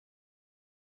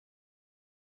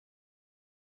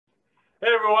Hey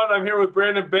everyone, I'm here with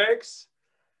Brandon Banks.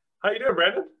 How you doing,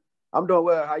 Brandon? I'm doing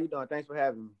well. How you doing? Thanks for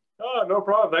having me. Oh, no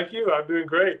problem. Thank you. I'm doing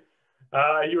great.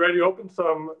 You ready to open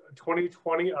some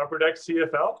 2020 Upper Deck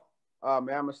CFL?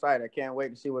 Man, I'm excited. I can't wait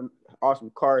to see what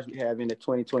awesome cars we have in the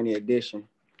 2020 edition.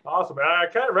 Awesome. I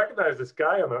kind of recognize this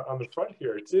guy on the front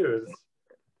here too.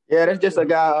 Yeah, that's just a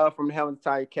guy from the Helmet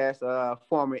Tire Cast,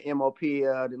 former MOP,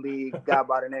 the league guy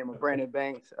by the name of Brandon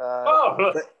Banks.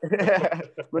 Oh,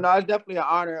 But no, it's definitely an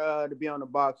honor to be on the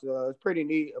box. It's pretty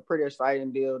neat, a pretty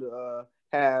exciting deal to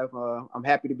have. I'm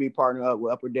happy to be partnered up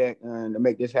with Upper Deck and to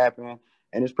make this happen.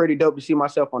 And it's pretty dope to see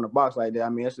myself on the box like that. I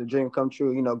mean, it's a dream come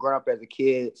true. You know, growing up as a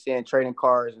kid, seeing trading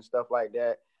cars and stuff like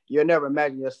that, you'll never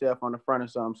imagine yourself on the front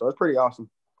of something. So it's pretty awesome.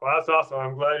 well, that's awesome.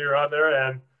 I'm glad you're on there.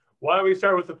 And why don't we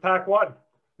start with the pack one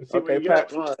and see what Okay, you get?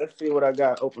 pack one. Let's see what I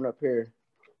got open up here.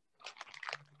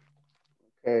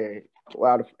 Okay.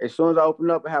 Wow. As soon as I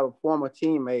open up, I have a former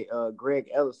teammate, Greg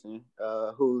Ellison,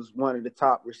 who's one of the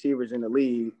top receivers in the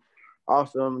league.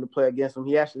 Awesome to play against him.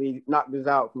 He actually knocked us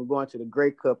out from going to the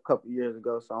Grey Cup a couple of years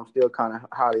ago, so I'm still kind of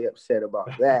highly upset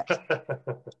about that.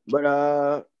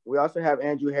 But we also have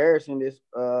Andrew Harris in this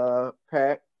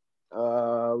pack.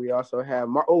 We also have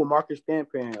Marcus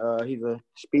Stanpan. He's a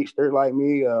speedster like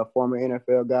me, a former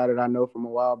NFL guy that I know from a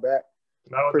while back.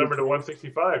 That was number to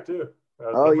 165 too.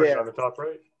 Oh yeah, on the top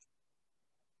right.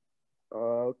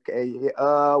 Okay,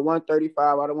 135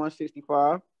 out of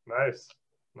 165. Nice.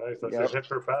 That's a hit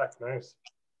per pack. Nice.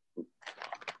 Okay,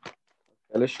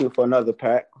 let's shoot for another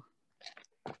pack.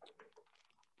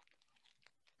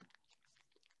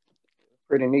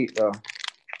 Pretty neat though.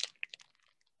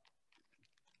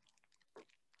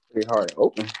 Pretty hard to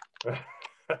open. Maybe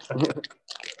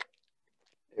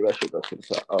I should go to the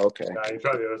side. Oh, okay. Nah, you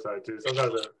try the other side too.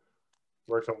 Sometimes it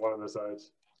works on one of the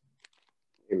sides.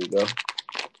 Here we go.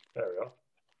 There we go.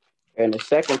 And the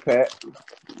second pack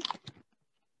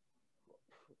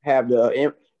have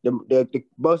the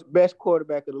best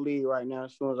quarterback of the league right now.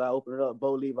 As soon as I open it up,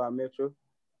 Bo Levi Mitchell,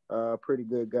 pretty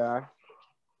good guy.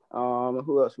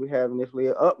 Who else we have in this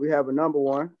league? We have a number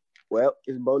one. Well,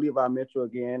 it's Bo Levi Mitchell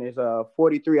again. It's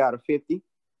 43 out of 50.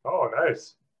 Oh,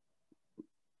 nice.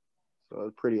 So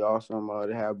it's pretty awesome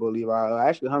to have Bo Levi. I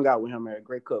actually hung out with him at a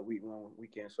Grey Cup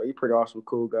weekend. So he's pretty awesome,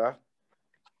 cool guy.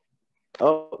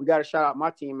 Oh, we got to shout out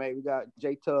my teammate. We got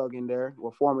Jay Tug in there,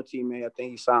 well, former teammate. I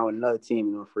think he signed with another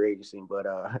team in free agency. But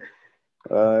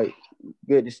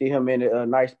good to see him in a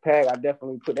nice pack. I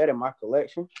definitely put that in my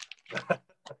collection. Put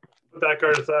that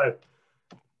card aside.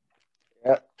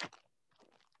 Yep.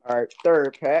 All right,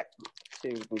 third pack. See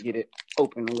if we can get it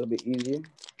open a little bit easier.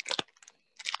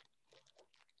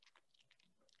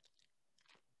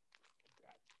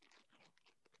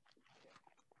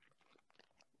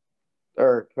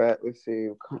 Third pack. Let's see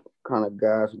what kind of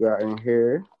guys we got in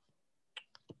here.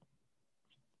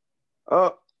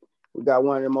 Oh, we got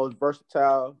one of the most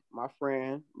versatile, my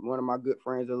friend, one of my good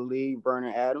friends of the league,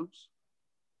 Vernon Adams.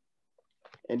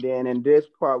 And then in this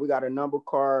part, we got a number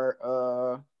card.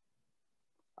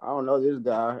 I don't know this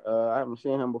guy. I haven't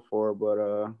seen him before, but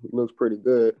he looks pretty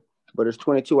good. But it's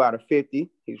 22 out of 50.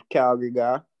 He's a Calgary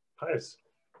guy. Nice.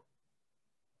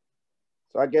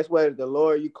 So I guess the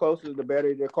lower you closest, the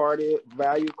better the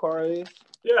value card is.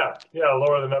 Yeah,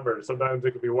 lower the number. Sometimes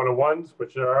it could be one of ones,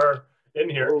 which are in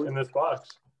here in this box.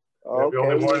 It'd be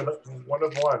only one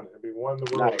of one. It'd be one in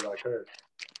the world of that card.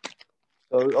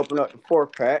 So we open up the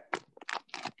fourth pack.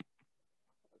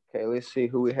 Okay, let's see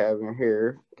who we have in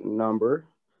here. Number.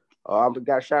 I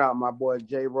got to shout out my boy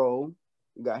Jay Roll.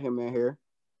 We got him in here.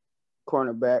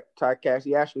 Cornerback, Ty Cash.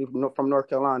 He actually from North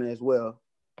Carolina as well.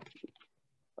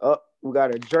 We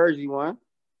got a jersey one.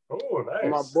 Oh,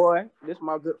 nice. My boy. This is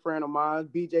my good friend of mine,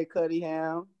 BJ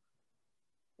Cuddyham.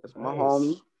 That's my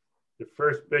homie. Your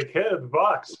first big hit of the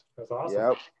box. That's awesome.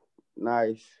 Yep.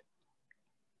 Nice.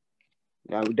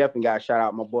 Now we definitely got to shout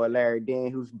out my boy Larry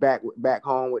Dean, who's back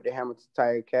home with the Hamilton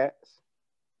Tiger Cats.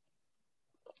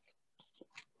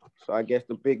 So I guess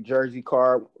the big jersey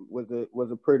card was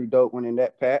a pretty dope one in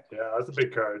that pack. Yeah, that's a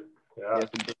big card. Yeah,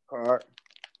 that's a big card.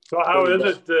 So how is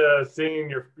it seeing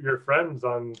your friends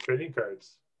on trading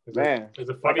cards? Is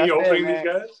it funny opening these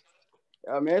guys?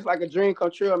 I mean, it's like a dream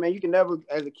come true. I mean, you can never,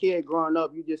 as a kid growing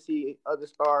up, you just see other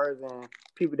stars and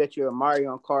people that you admire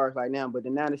on cards like now. But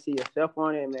then now to see yourself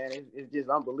on it, man, it's just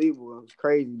unbelievable. It's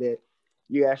crazy that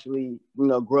you actually,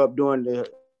 grew up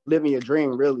living your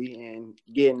dream really and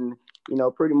getting,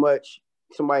 pretty much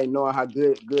somebody knowing how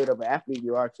good of an athlete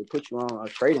you are to put you on a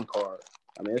trading card.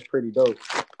 I mean, it's pretty dope.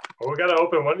 Well, we got to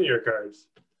open one of your cards.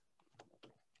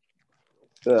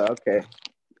 Okay.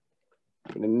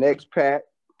 In the next pack,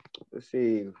 let's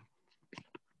see.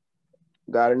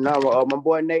 Got another. My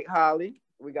boy Nate Holly.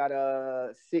 We got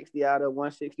a 60 out of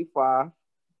 165.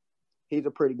 He's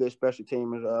a pretty good special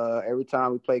teamer. Every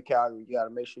time we play Calgary, you got to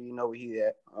make sure you know where he's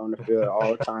at on the field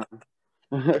all the time.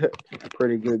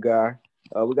 Pretty good guy.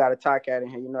 We got a tie cat in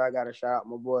here. You know, I got to shout out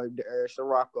my boy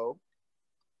Sirocco.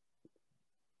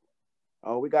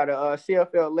 We got a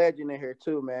CFL legend in here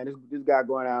too, man. This guy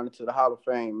going out into the Hall of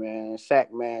Fame, man.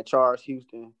 Sack man, Charles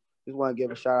Houston. Just want to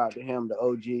give a shout out to him, the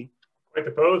OG. Quite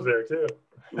the pose there too.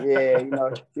 Yeah, you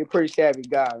know, you're a pretty savvy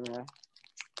guy, man.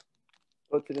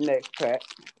 Go to the next pack.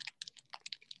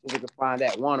 We can find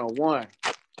that 101.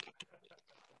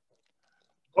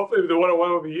 Hopefully the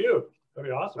 101 will be you. That'd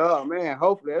be awesome. Oh man,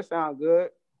 hopefully that sounds good.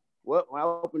 Well, when I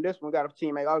open this one, got a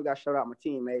teammate. I always got to shout out my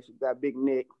teammates. We got Big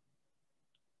Nick.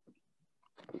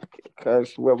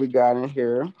 Because what we got in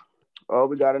here. Oh,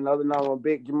 we got another one,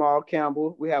 Big Jamal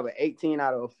Campbell. We have an 18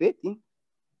 out of 50.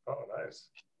 Oh, nice.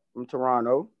 From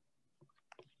Toronto.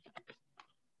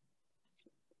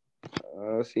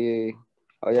 Let's see.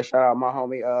 Oh, yeah, shout out my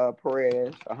homie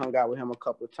Perez. I hung out with him a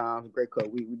couple of times. Great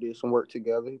cut week. We did some work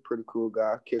together. He's a pretty cool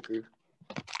guy, kicker.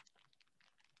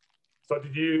 So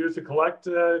did you used to collect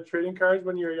trading cards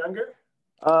when you were younger?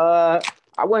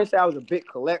 I wouldn't say I was a big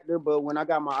collector, but when I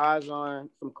got my eyes on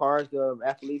some cards of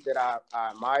athletes that I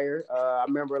admire, I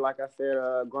remember, like I said,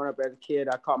 growing up as a kid,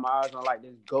 I caught my eyes on like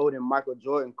this golden Michael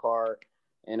Jordan card.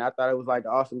 And I thought it was like the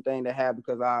awesome thing to have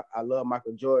because I love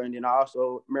Michael Jordan. And I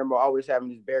also remember always having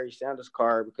this Barry Sanders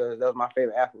card because that was my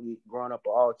favorite athlete growing up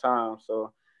of all time.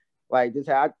 So like this,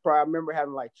 I probably remember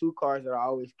having like 2 cards that I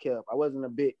always kept. I wasn't a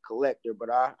big collector,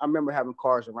 but I remember having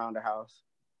cards around the house.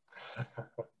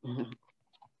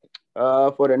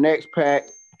 For the next pack,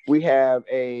 we have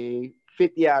a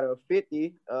 50 out of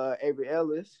 50, Avery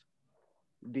Ellis,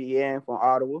 DN from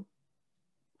Ottawa.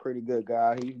 Pretty good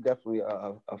guy. He's definitely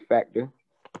a factor.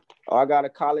 I got a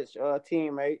college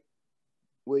teammate,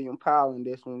 William Powell, in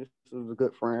this one. This was a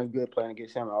good friend. Good playing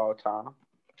against him all the time.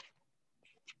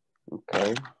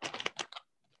 Okay.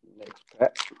 Next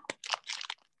pack.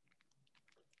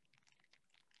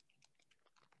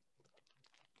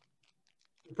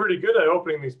 You're pretty good at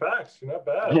opening these packs. You're not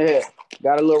bad. Yeah.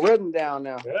 Got a little rhythm down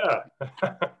now. Yeah.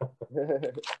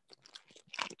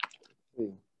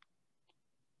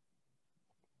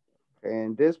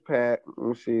 And this pack, let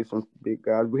me see some big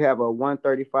guys. We have a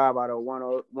 135 out of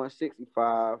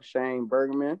 165, Shane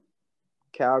Bergman,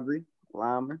 Calgary,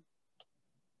 lineman.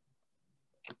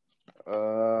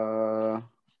 Let's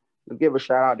give a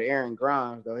shout out to Aaron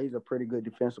Grimes, though. He's a pretty good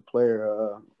defensive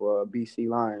player for BC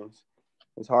Lions.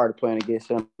 It's hard playing against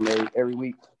him every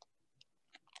week.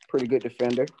 Pretty good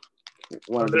defender. Is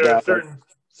there a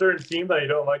certain team that you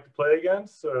don't like to play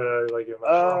against? Like,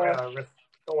 I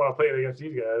don't want to play against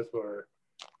these guys. Or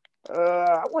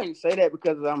I wouldn't say that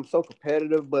because I'm so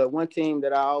competitive, but one team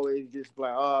that I always just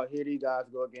like, oh, here these guys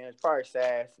go against, probably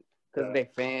SAS because they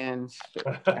fans.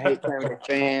 I hate playing with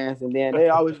fans, and then they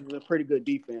always do a pretty good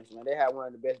defense. Man, they have one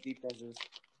of the best defenses,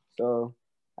 so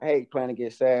I hate playing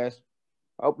against SAS.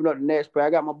 I open up the next play.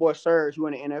 I got my boy Serge, who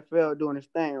in the NFL doing his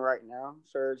thing right now.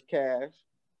 Serge Cash.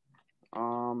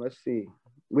 Let's see.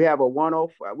 We have a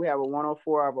 104. We have a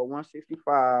 104 out of a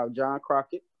 165. John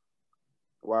Crockett,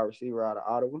 wide receiver out of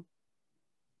Ottawa.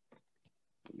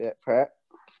 That pack.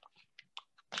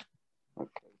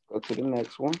 Okay, go to the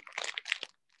next one.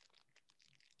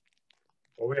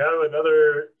 Well, we have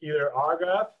either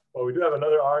autograph. Well, we do have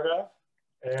another autograph,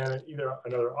 and either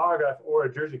another autograph or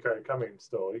a jersey card coming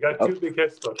still. You got 2 big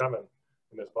hits still coming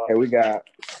in this box. Okay, we got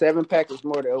 7 packets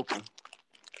more to open.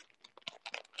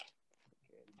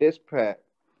 This pack,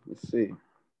 let's see.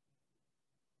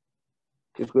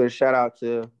 Just good shout out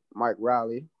to Mike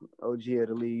Riley, OG of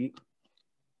the league.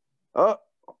 Oh,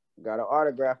 got an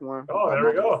autograph one. Oh, there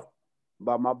we go.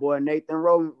 By my boy Nathan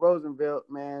Rosenveld,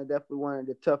 man. Definitely one of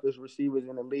the toughest receivers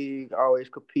in the league. Always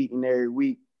competing every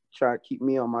week. Try to keep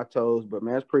me on my toes, but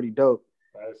man, it's pretty dope.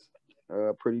 Nice.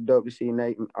 Pretty dope to see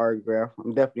Nathan autograph.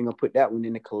 I'm definitely gonna put that one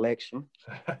in the collection.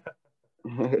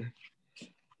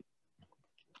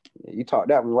 You talked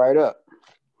that one right up.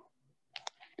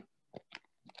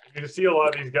 You see a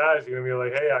lot of these guys, you're gonna be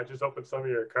like, "Hey, I just opened some of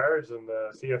your cards in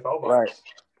the CFL box." Right.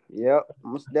 Yep.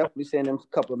 I'm definitely send them a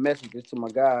couple of messages to my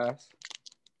guys.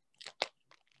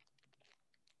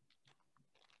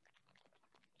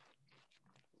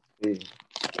 Let's see.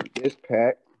 This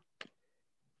pack.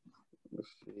 Let's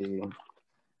see.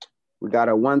 We got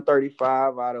a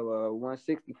 135 out of a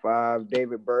 165.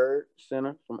 David Bird,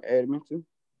 center from Edmonton.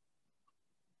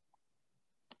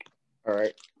 All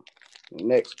right.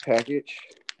 Next package.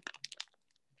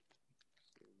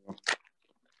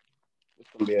 It's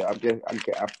gonna be. I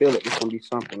feel it. It's gonna be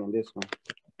something in this one.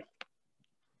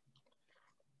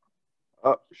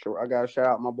 Sure. I got to shout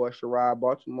out my boy Sherrod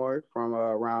Baltimore from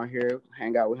around here.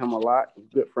 Hang out with him a lot.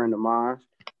 Good friend of mine.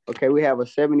 Okay, we have a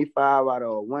 75 out of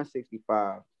a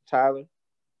 165. Tyler,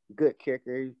 good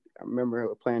kicker. I remember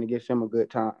playing against him a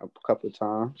couple of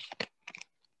times.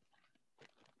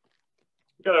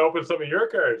 We got to open some of your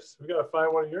cards. We got to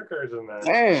find one of your cards in there.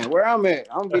 Man, where I'm at,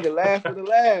 I'm going to be the last of the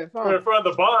last. Huh? We're in front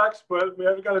of the box, but we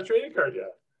haven't got a trading card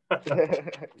yet.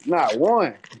 Not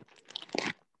one.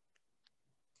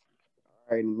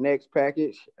 All right, next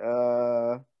package.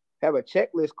 Have a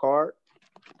checklist card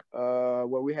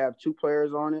where we have 2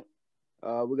 players on it.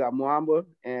 We got Mwamba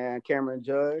and Cameron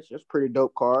Judge. That's a pretty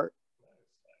dope card.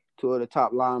 2 of the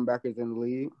top linebackers in the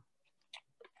league.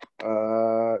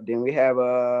 Then we have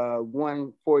a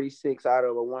 146 out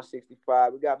of a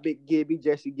 165. We got Big Gibby,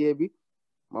 Jesse Gibby,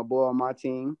 my boy on my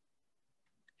team.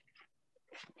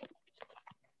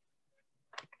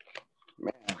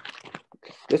 Man,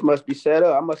 this must be set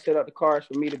up. I must set up the cards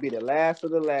for me to be the last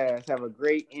of the last. Have a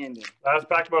great ending. Last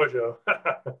pack mojo.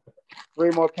 3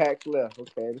 more packs left.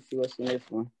 Okay, let's see what's in this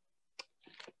one.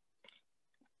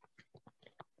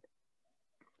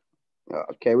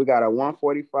 Okay, we got a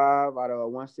 145 out of a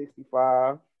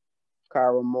 165.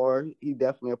 Kyra Moore, he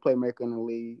definitely a playmaker in the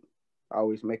league.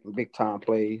 Always making big-time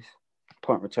plays,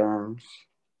 punt returns.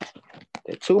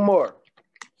 There 2 more.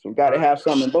 So we got to have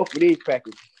something in both of these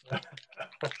packages.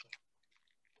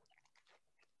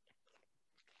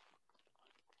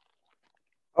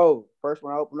 Oh, first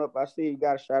one I open up, I see you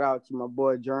got to shout out to my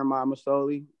boy Jeremiah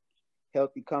Masoli.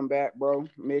 Healthy comeback, bro.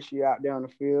 Miss you out there on the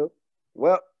field.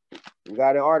 Well, we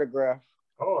got an autograph.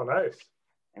 Oh, nice.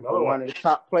 And for one of the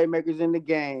top playmakers in the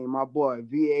game, my boy,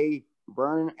 V.A.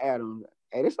 Vernon Adams.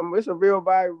 Hey, it's a real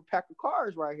valuable pack of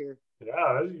cards right here.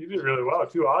 Yeah, you did really well.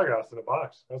 2 autographs in a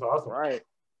box. That's awesome. Right.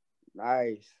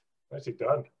 Nice. Nicely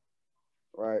done.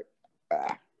 Right.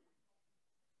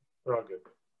 We're all good.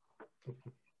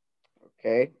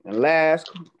 Okay. And last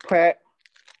pack.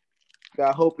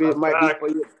 I hope it might be for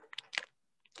you.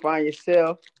 Find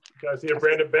yourself. You guys see a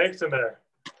Brandon Banks in there.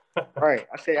 Right.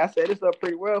 I said this up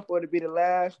pretty well for it to be the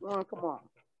last one. Come on.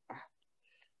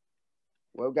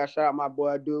 Well, we got to shout out my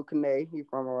boy Dude Kane. He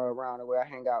from around the way I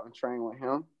hang out and train with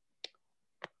him.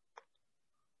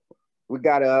 We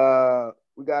got a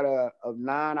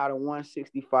 9 out of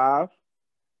 165.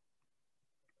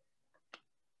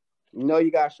 You know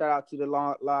you got to shout out to the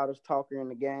loudest talker in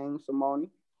the game, Simone.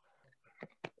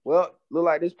 Well, look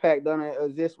like this pack doesn't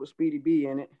exist with Speedy B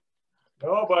in it.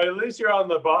 No, but at least you're on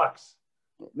the box.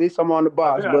 At least I'm on the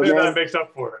box. I think that makes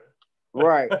up for it.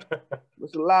 Right.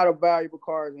 There's a lot of valuable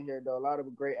cards in here, though. A lot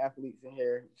of great athletes in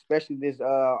here, especially this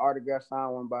autograph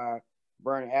signed one by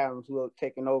Vernon Adams, who are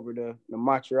taking over the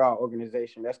Montreal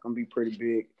organization. That's going to be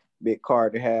pretty big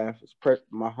card to have. It's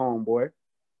my homeboy.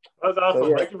 That's awesome. So,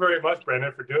 yeah. Thank you very much,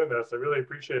 Brandon, for doing this. I really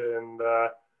appreciate it. And,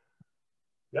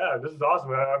 yeah, this is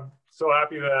awesome. I'm so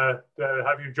happy to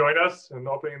have you join us in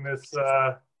opening this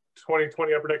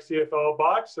 2020 Upper Deck CFL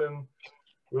box. And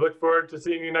we look forward to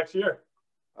seeing you next year.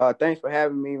 Thanks for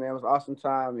having me, man. It was an awesome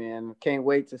time, and can't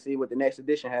wait to see what the next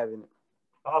edition has in it.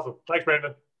 Awesome. Thanks,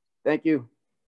 Brandon. Thank you.